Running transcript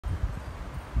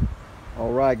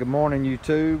Alright, good morning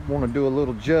YouTube. Want to do a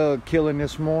little jug killing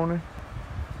this morning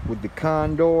with the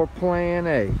Condor Plan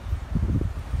A.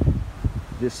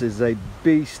 This is a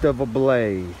beast of a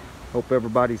blade. Hope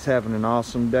everybody's having an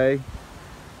awesome day.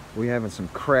 We're having some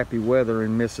crappy weather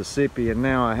in Mississippi, and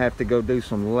now I have to go do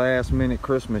some last minute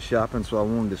Christmas shopping, so I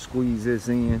wanted to squeeze this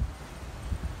in.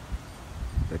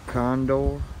 The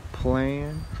Condor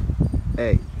Plan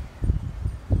A.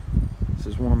 This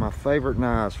is one of my favorite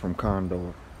knives from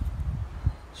Condor.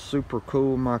 Super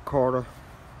cool micarta,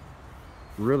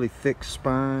 really thick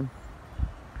spine.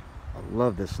 I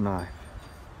love this knife.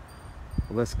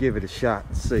 Well, let's give it a shot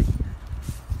and see.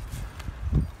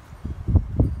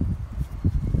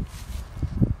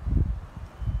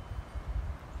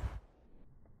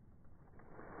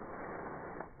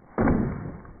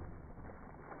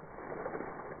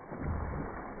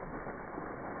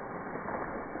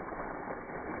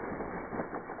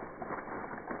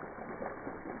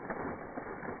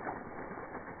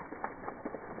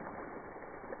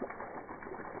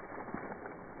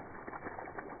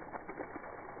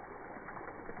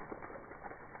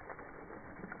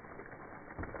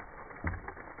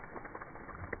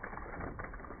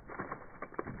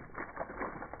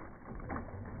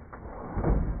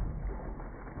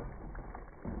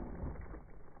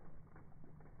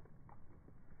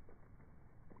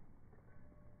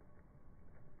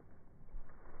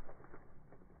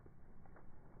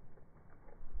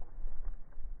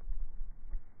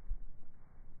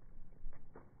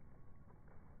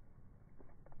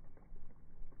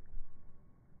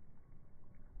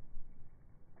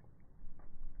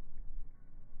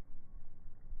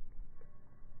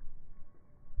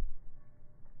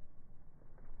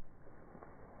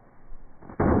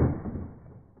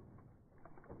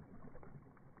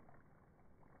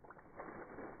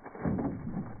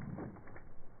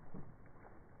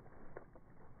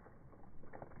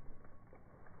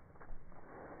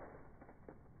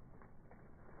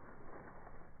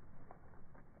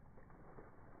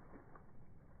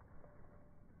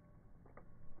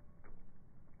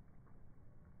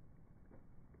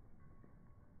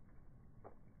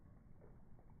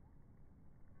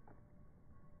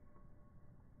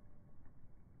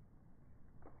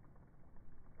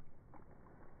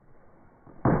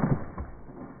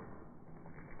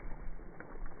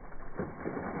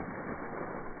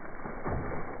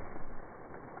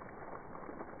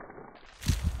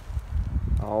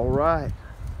 All right,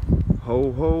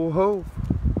 ho ho ho,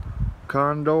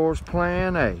 Condor's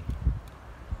Plan A.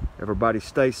 Everybody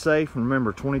stay safe, and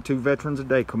remember, 22 veterans a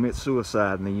day commit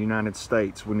suicide in the United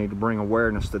States. We need to bring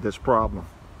awareness to this problem.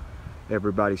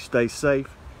 Everybody stay safe,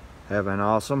 have an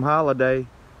awesome holiday,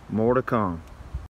 more to come.